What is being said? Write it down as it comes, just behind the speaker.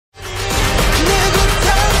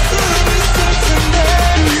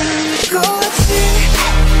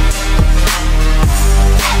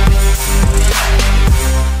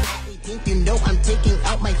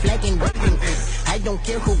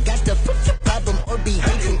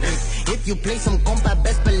you play some compa,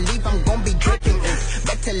 best believe I'm gonna be drinking.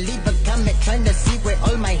 Better leave a comment trying to see where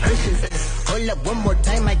all my Hershey's is. Hold up one more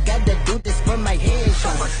time, I gotta do this for my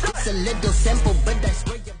headshot. It's a little simple, but I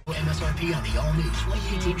swear MSRP on the all new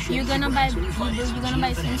 2018 You're gonna buy swimsuits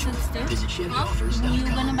too? Huh? You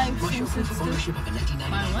gonna buy swimsuits too?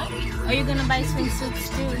 Buy what? Are you gonna buy swimsuits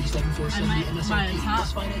too? I might buy a top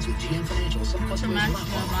to match the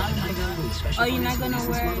bottom, I guess. Are you not gonna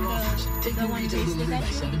wear the one they stick at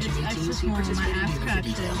you? It's extra small, my ass crack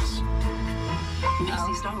is.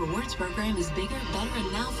 Star Rewards program is bigger, better,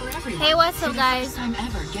 and now for everyone. Hey, what's up, guys?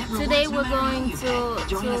 Today we're going to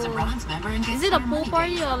is it a pool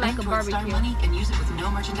party or like a barbecue? And use it with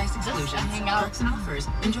no merchandise exclusions. Hang out. Perks and offers.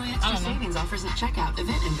 Enjoy extra savings offers at checkout.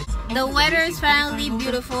 The weather is finally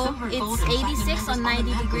beautiful. It's 86 or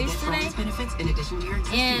 90 degrees today,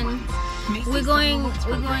 and we're going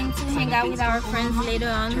to hang out with our friends later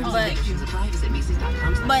on.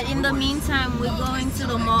 But in the meantime, we're going to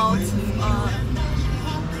the mall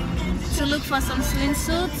to look for some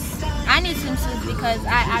swimsuits. I need swimsuits because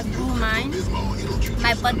I grew mine.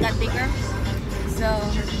 My butt got bigger. So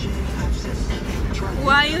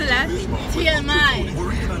why are you laughing? TMI.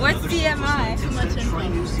 What's TMI? Too much info.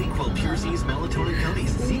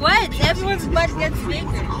 What? Everyone's butt gets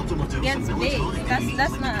bigger. Gets big.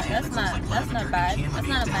 That's not bad. That's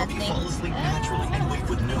not a bad thing.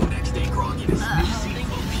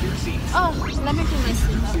 Oh, let me put my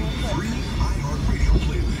seatbelt real quick.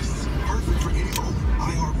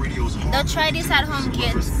 Don't try this at home,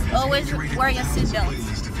 kids. Always wear your seatbelt.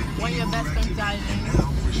 When your best friend's driving.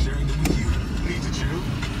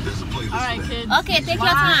 Alright, kids. Okay, take your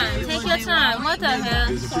time. Take your time. What the hell?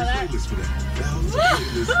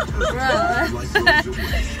 Bruh.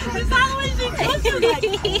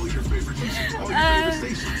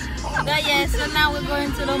 But yeah, so now we're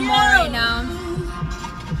going to the mall right now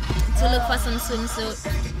to look for some swimsuits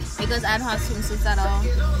because I don't have swimsuits at all.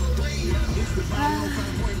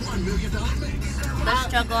 The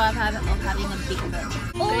struggle of having a big butt.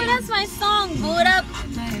 Oh, that's my song. Boot up.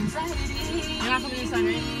 You're not coming inside,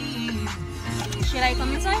 right? Should I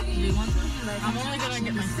come inside? Do you want to? I'm only gonna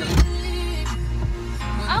get my seat.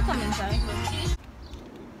 I'll come inside.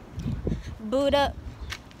 Boot up.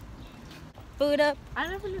 Boot up. I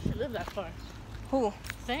never knew she lived that far. Who?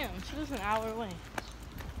 Sam, she lives an hour away.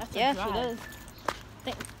 That's a Yeah, drive. she does.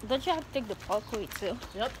 Don't you have to take the parkway too?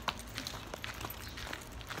 Yep.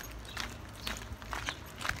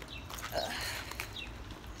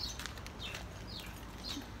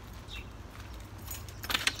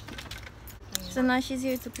 So now she's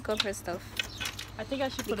here to pick up her stuff. I think I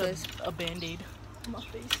should put a band-aid on my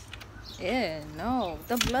face. Yeah, no.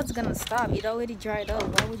 The blood's gonna stop. It already dried up.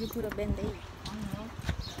 Why would you put a band-aid? I don't know.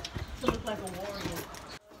 To look like a warrior.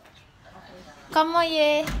 Come on,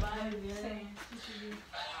 yeah.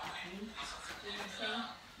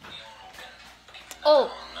 Oh,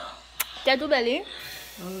 t'as tout belé?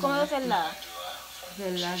 Comment celle-là?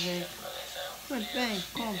 Celle-là avec un pain,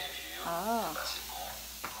 comme. Ah.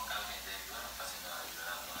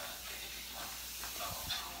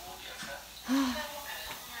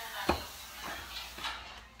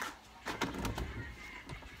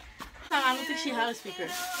 I don't think she had a speaker.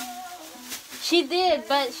 She did,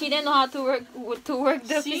 but she didn't know how to work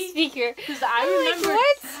the speaker. Because I remember.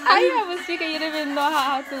 What? How you have a speaker? You didn't even know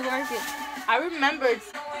how to work it. I remembered.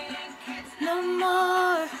 No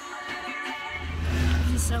more.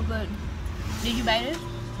 This is so good. Did you buy it?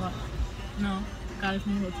 What? No. Got it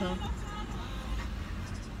from the hotel.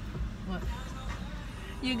 What?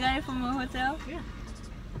 You got it from a hotel? Yeah.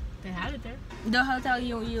 They had it there. The hotel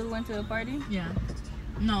you went to a party? Yeah.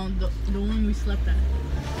 No, the one we slept at.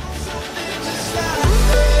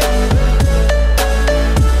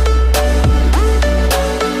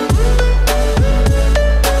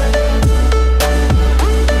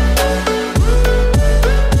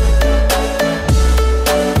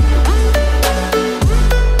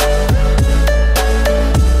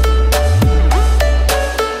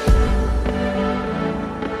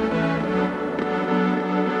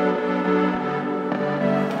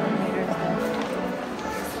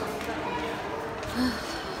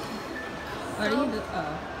 What do you do?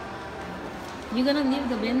 Oh. You gonna leave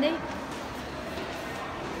the band-aid?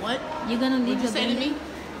 What? You gonna leave What'd you the say to band-aid?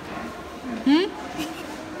 me?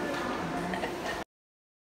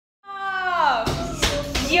 Oh,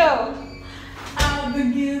 yo. I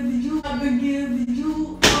forgive you all me.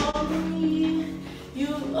 You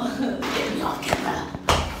get me off camera.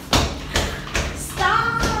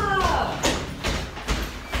 Stop!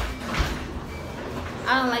 I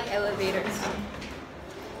don't like elevators.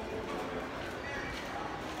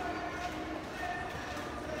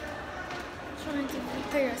 to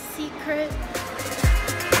Victoria's Secret.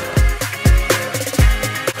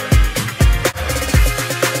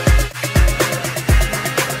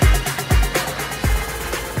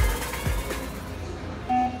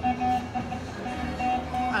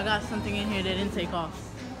 I got something in here that didn't take off.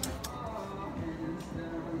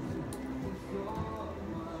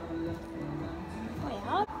 Wait,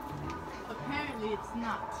 how? Apparently it's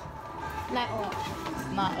not. Like what? It's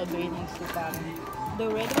not a bathing suit bottom. The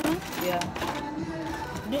red one? Yeah.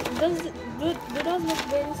 Do those look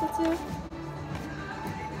bathing suits too?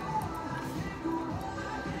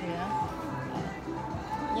 Yeah.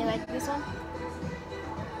 You like this one?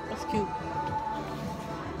 That's cute.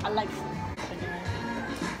 I like it.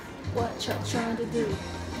 What you trying to do?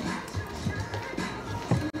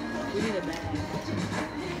 We need a bag.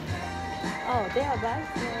 Oh, they have bags?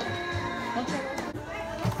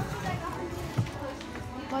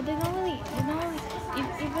 But they don't really,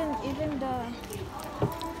 even the...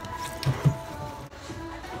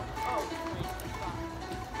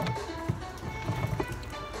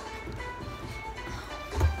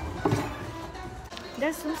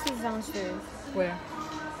 There's swimsuits downstairs. Where?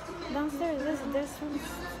 Downstairs, there's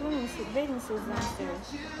swimming suit, bathing suits downstairs.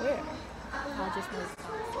 Where? I just moved.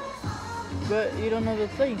 But you don't know the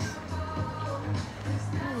place.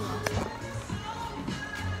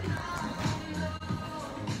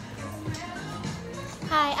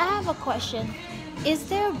 Hi, I have a question. Is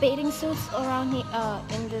there bathing suits around here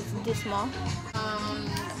in this mall?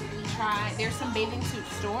 There's some bathing suit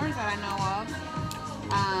stores that I know of.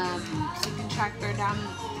 So you can track her down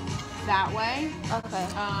that way. Okay.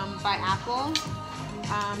 By Apple.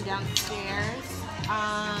 Downstairs.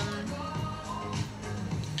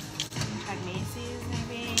 Check Macy's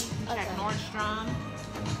maybe. Check Okay. Nordstrom.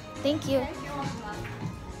 Thank you.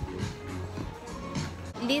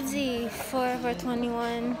 Lizzie, Forever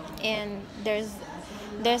 21, and there's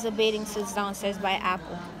a bathing suits downstairs by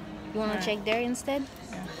Apple. You want to check there instead?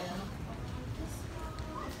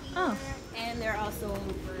 Oh. And they're also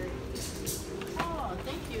Oh,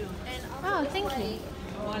 thank you. Oh, thank you.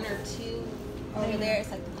 one or two over there.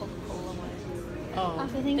 It's like the Coca-Cola one. Oh,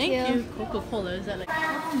 Okay, thank you. Coca-Cola. Is that like... I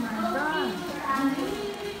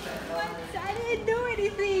didn't do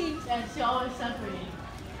anything. Yeah, she always separated.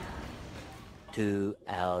 2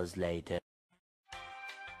 hours later.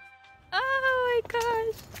 Oh my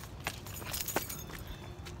gosh.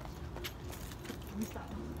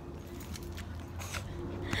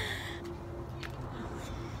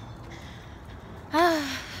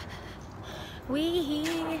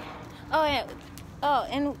 Oh yeah. Oh,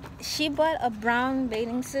 and she bought a brown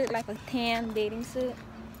bathing suit, like a tan bathing suit,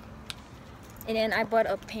 and then I bought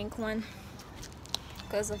a pink one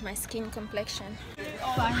because of my skin complexion.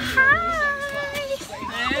 Hi.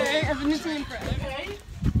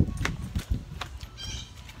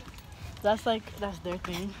 That's their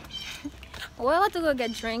thing. We're about to go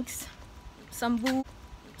get drinks, some booze.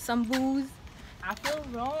 I feel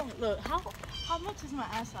wrong. Look, how much is my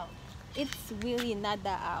ass out? It's really not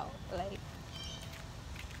that out, like.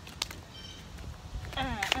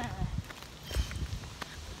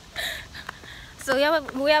 So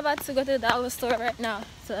we're about to go to the dollar store right now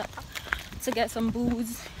to get some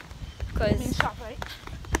booze. Cause ShopRite.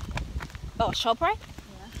 Oh, ShopRite?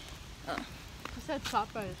 Yeah. Oh. You said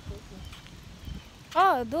ShopRite is closer.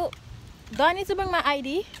 Oh, do I need to bring my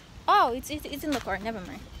ID? Oh, it's in the car. Never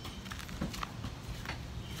mind.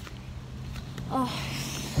 Oh,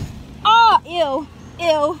 ew.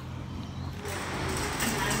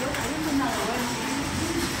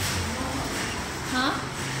 Huh?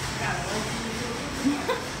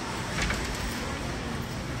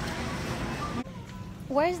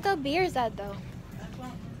 Where's the beers at though?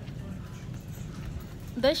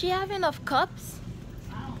 Does she have enough cups?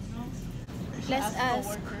 I don't know. Let's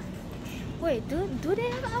ask. Wait, do they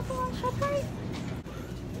have alcohol on ShopRite?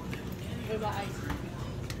 What about ice?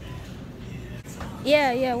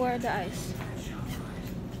 Yeah, where are the ice?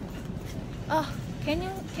 Oh, can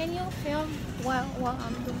you film while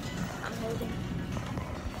I'm holding?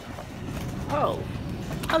 Oh,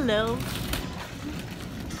 hello.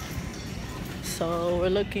 So we're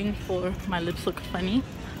looking for, my lips look funny.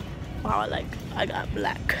 Wow, I got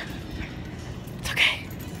black. It's okay,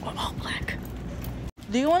 we're all black.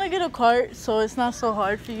 Do you want to get a cart so it's not so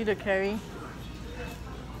hard for you to carry?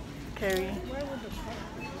 Where would the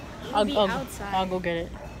cart be? Outside. I'll go get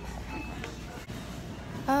it.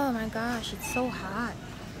 Oh my gosh, it's so hot.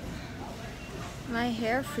 My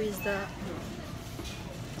hair freezed up.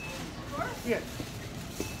 Yeah.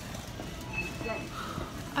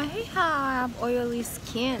 I hate how I have oily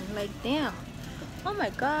skin. Like, damn. Oh my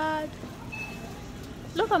god.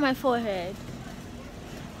 Look at my forehead.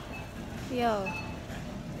 Yo.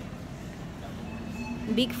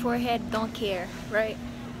 Big forehead, don't care, right?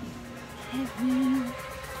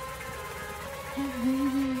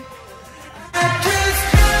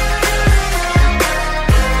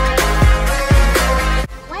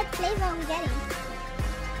 What flavor are we getting?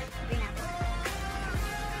 Green apple.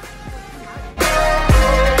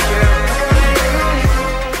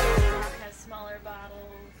 Has smaller bottles.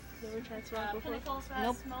 Never tried swag before. Pinnacles has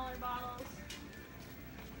Nope. smaller bottles.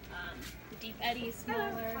 Deep Eddy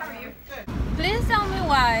smaller. Please tell me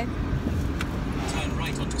why Turn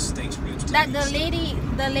right onto State Route. that the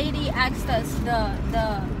lady asked us the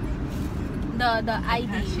ID.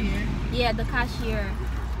 Cashier. Yeah, the cashier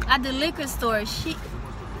at the liquor store. She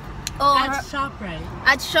At ShopRite.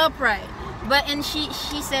 at ShopRite. But and she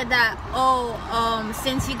said that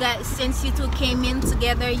since you two came in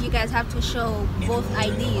together, you guys have to show both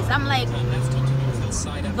IDs. I'm like, Turn left onto North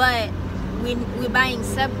Hillside Avenue. but we're buying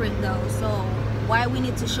separate though, so why we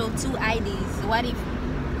need to show two IDs? What if?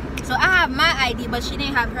 So I have my ID, but she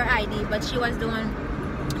didn't have her ID, but she was the one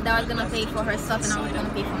that was gonna pay for her stuff, and I was gonna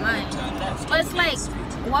pay for mine. But it's like,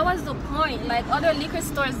 what was the point? Like other liquor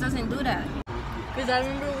stores doesn't do that. Because I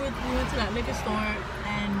remember we went to that liquor store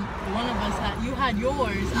and one of us you had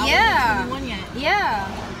yours. I Yeah. wasn't 21 yet. Yeah.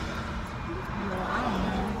 Well, I don't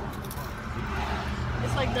know.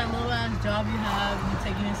 It's like that little ass job you have and you're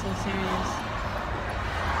taking it so serious.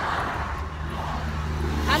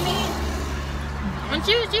 I mean, when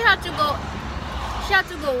she had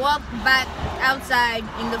to go walk back outside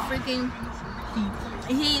in the freaking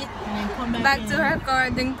heat And then come back, back in. to her car,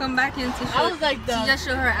 then come back in to I show, was like to just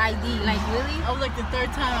show her ID. Like really? I was like the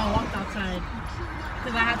third time I walked outside.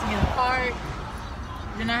 Because I had to get a card.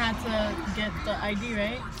 Then I had to get the ID,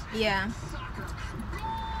 right? Yeah.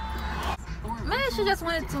 Maybe she just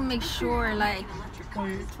wanted to make sure, like, Or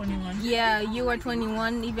you're 21. yeah, you were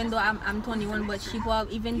 21, even though I'm 21, but she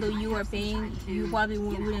probably, even though you were paying, you probably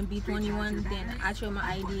wouldn't be 21. Then I show my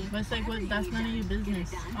ID. But it's like, that's none of your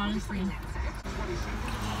business, honestly.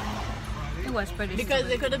 It was pretty. Because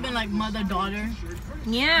stupid. it could have been like mother-daughter.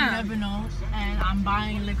 You Yeah. never know. And I'm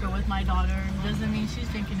buying liquor with my daughter. Doesn't mean she's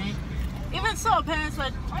drinking it. Even so, parents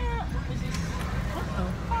like, oh yeah, this is, what the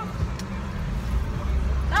fuck?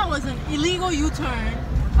 That was an illegal U-turn,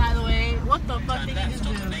 by the way. What the fuck Turn did you left just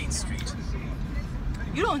onto do? Main Street.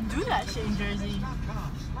 You don't do that shit in Jersey.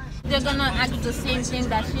 They're gonna ask the same thing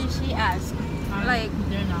that she asked. Like,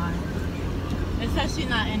 They're not. Especially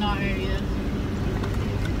not in our area.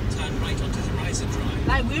 Turn right onto Horizon Drive.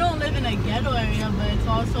 Like, we don't live in a ghetto area, but it's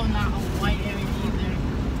also not a white area either.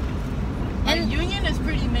 Like, And- Union is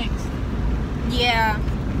pretty mixed. yeah.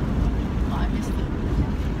 Oh, I missed it.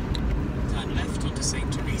 Turn left onto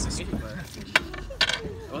St. Teresa Street.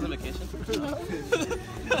 It wasn't vacation?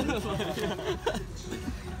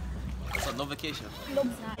 It's not no vacation.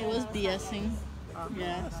 It was BSing.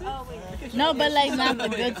 Yeah. No, but like not the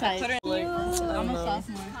good side. I'm a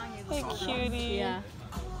sophomore. Hey, cutie. Yeah.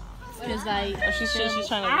 Cause like She's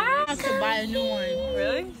trying to. I have to buy a new one.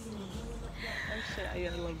 Really? Oh shit! I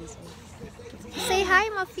really love this one. Say hi,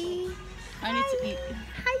 Muffy. I need to eat.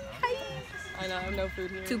 Hi, hi. I know I have no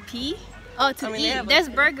food here. To pee? Oh, to I mean, they eat. have, There's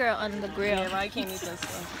like, burger on the grill. Yeah, but I can't eat this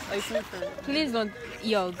stuff. Like food for. Please don't.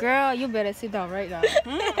 Yo, girl, you better sit down right now.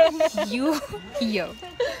 Yo.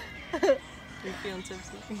 You're feeling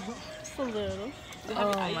tipsy. Just a little.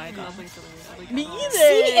 Oh my God. Me either.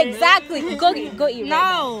 See, exactly. Go eat right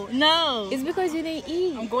now. No. It's because you didn't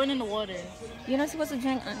eat. I'm going in the water. You're not supposed to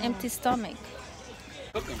drink on empty stomach.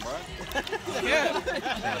 Cooking, bro.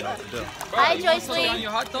 Hi, Joycelyn.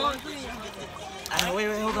 Your hot dog?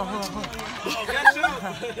 Wait, hold on. Oh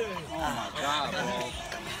my God, bro.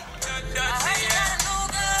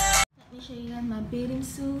 Let me show you guys my bathing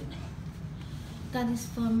suit. Got this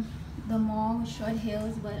from the mall, Short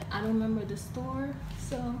Hills, but I don't remember the store.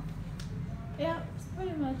 So, yeah, it's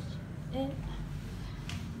pretty much it.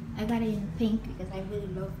 I got it in pink because I really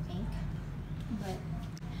love pink. But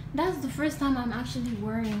that's the first time I'm actually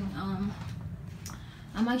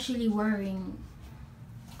wearing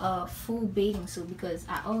a full bathing suit, because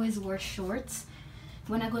I always wear shorts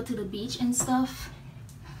when I go to the beach and stuff,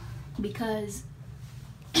 because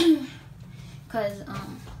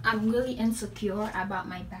I'm really insecure about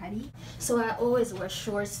my body, so I always wear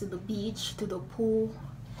shorts to the beach, to the pool.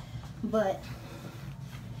 But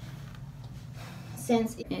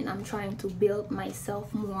and I'm trying to build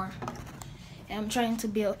myself more, and I'm trying to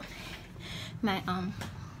build my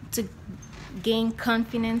to gain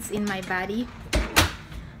confidence in my body.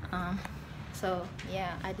 So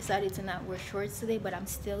yeah, I decided to not wear shorts today, but I'm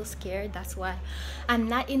still scared. That's why I'm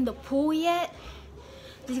not in the pool yet,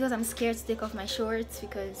 just because I'm scared to take off my shorts,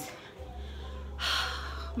 because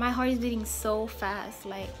my heart is beating so fast.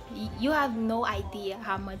 Like, you have no idea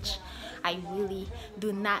how much I really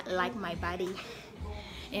do not like my body.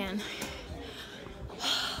 And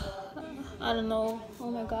I don't know.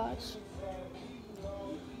 Oh my gosh.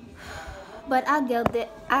 But I'll get there.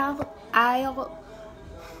 I'll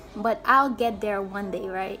get there one day,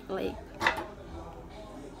 right? Like,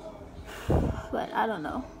 but I don't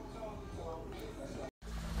know.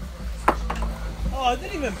 Oh, it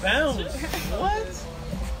didn't even bounce. What?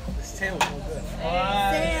 This tail was so good.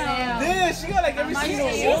 Damn, she got like every single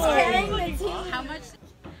one. How much?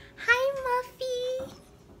 Hi, Muffy.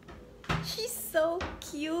 She's so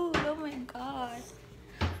cute. Oh my god.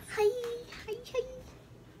 Hi.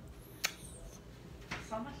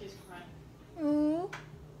 She's crying.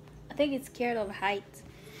 I think it's scared of heights.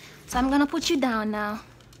 So I'm gonna put you down now.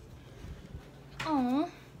 Oh.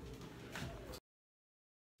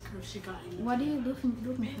 What do you do for?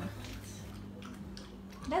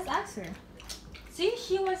 Let's ask her. See,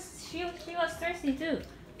 she was thirsty too.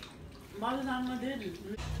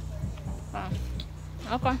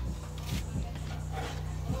 Okay.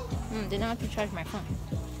 Didn't have to charge my phone.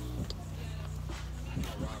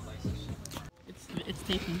 It's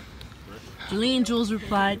taken. Julie and Jules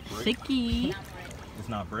replied, "Thicky." It's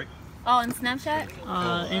not brick. Oh, on Snapchat?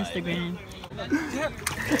 Instagram.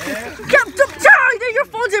 Charlie, your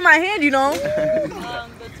phone's in my hand, you know.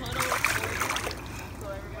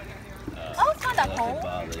 Oh, it's not that cold.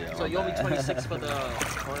 So you owe me 26 for the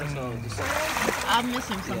corner, so I'm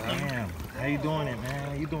missing something. Damn. How you doing it,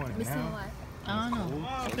 man? You doing it Missing now? what? I don't know.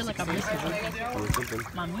 I feel like I'm missing something.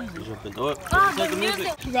 My music. Oh, the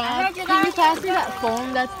music. Rob, can you pass me that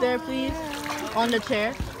phone that's there, please? On the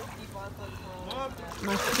chair.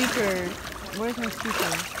 My speaker. Where's my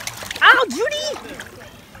speaker? Ow, Judy!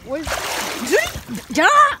 Where's Judy? Ja!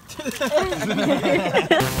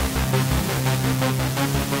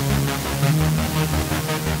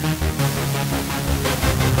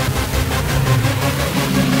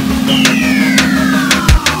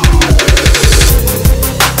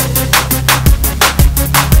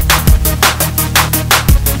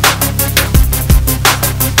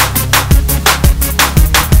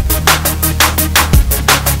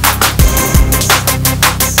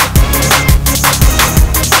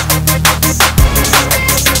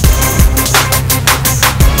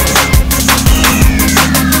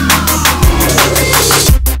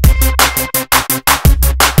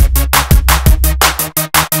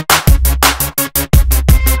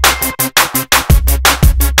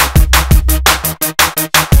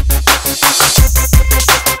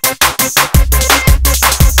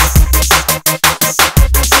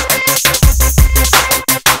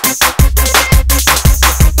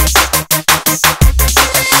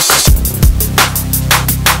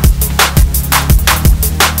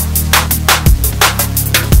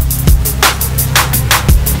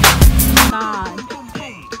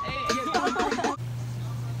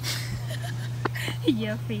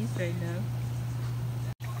 Your face right now.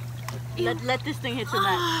 Let this thing hit your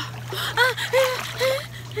neck.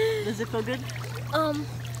 Does it feel good?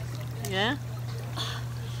 Yeah?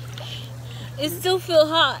 It still feel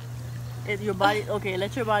hot. Your body, okay,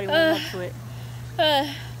 let your body warm up to it.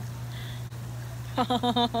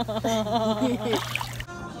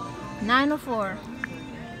 9:04.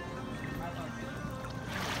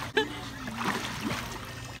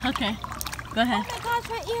 Okay, go ahead. Oh my gosh,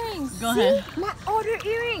 my earrings. Go See? ahead. My other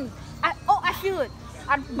earring. I feel it.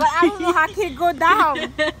 But I don't know how it can go down.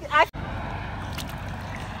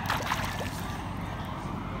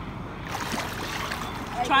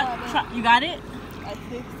 Try. You got it? I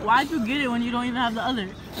think so. Why'd you get it when you don't even have the other?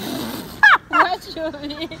 Watch you. I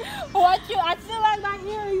still like my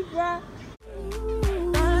earrings, bro.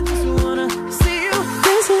 I just wanna see you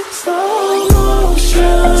dancing slow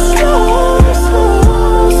motion.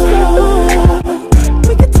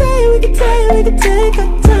 We can take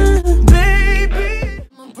our time, baby.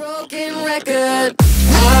 I'm a broken record.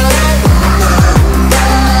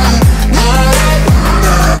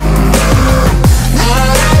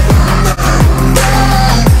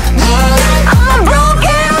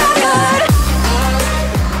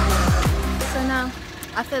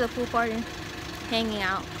 After the pool party, hanging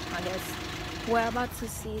out, I guess, we're about to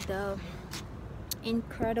see the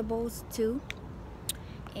Incredibles 2,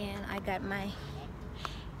 and I got my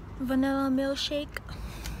vanilla milkshake.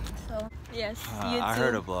 So yes, you too. I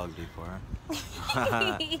heard a vlog before.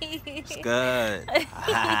 It's good.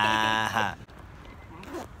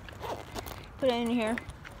 Put it in here.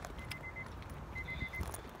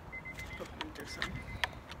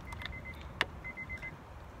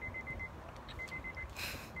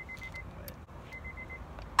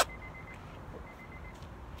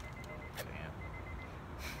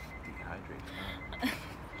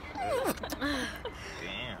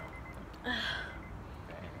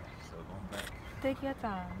 Take your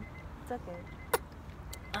time. It's okay.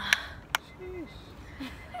 Thank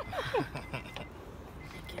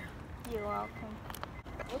you. You're welcome.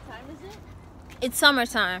 What time is it? It's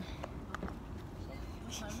summertime.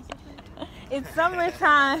 It's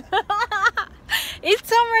summertime. It's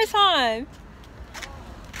summertime.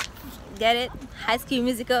 Get it? High School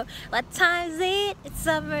Musical. What time is it? It's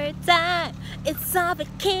summertime. It's our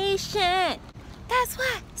vacation. That's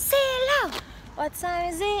why. Say it loud. What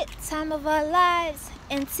time is it? Time of our lives.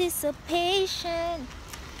 Anticipation.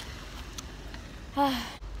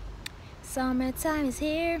 Summertime is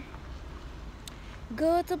here.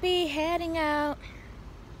 Good to be heading out.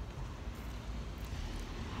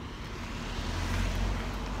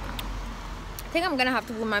 I think I'm gonna have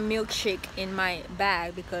to put my milkshake in my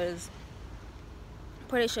bag because I'm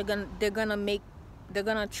pretty sure they're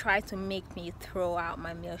gonna try to make me throw out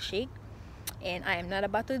my milkshake, and I am not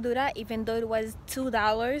about to do that, even though it was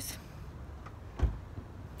 $2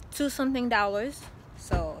 something.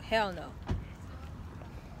 So hell no.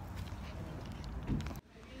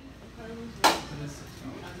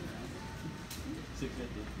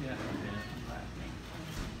 Yeah.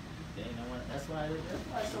 That's why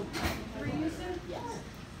so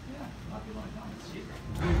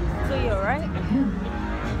So you're right.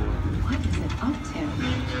 What is it up to?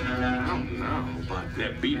 I don't know, but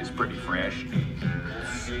that beat is pretty fresh.